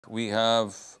We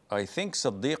have, I think,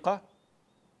 Siddiqa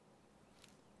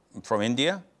from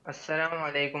India.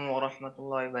 Assalamu alaikum wa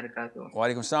rahmatullahi wa barakatuh. Wa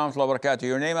alaikum assalam wa barakatuh.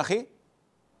 Your name, akhi?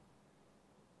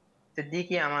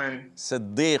 Siddiqui Aman.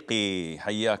 Siddiqi,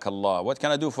 hayyak Allah. What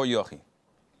can I do for you, akhi?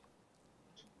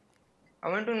 I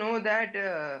want to know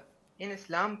that in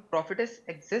Islam prophetess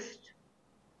exist,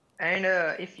 and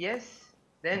if yes,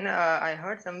 then I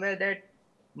heard somewhere that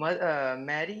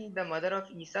Mary, the mother of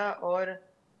Isa or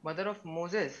mother of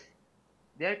Moses,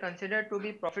 they are considered to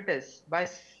be prophetess by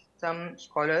some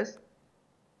scholars.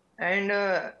 And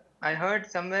I heard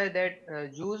somewhere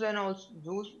that Jews and also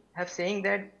Jews have saying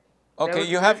that. Okay,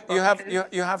 you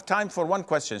have time for one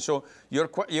question. So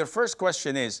your first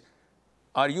question is,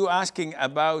 are you asking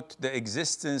about the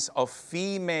existence of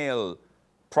female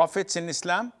prophets in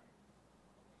Islam?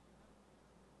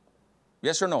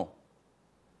 Yes or no?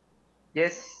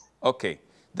 Yes. Okay.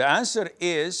 The answer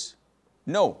is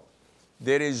no.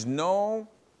 There is no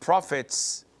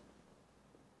prophets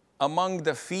among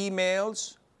the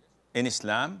females in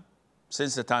Islam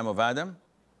since the time of Adam,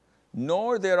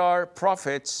 nor there are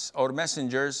prophets or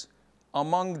messengers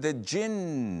among the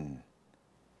jinn,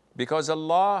 because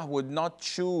Allah would not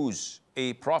choose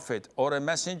a prophet or a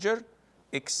messenger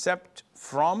except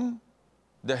from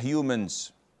the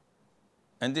humans.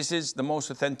 And this is the most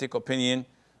authentic opinion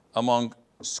among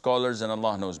scholars, and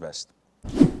Allah knows best.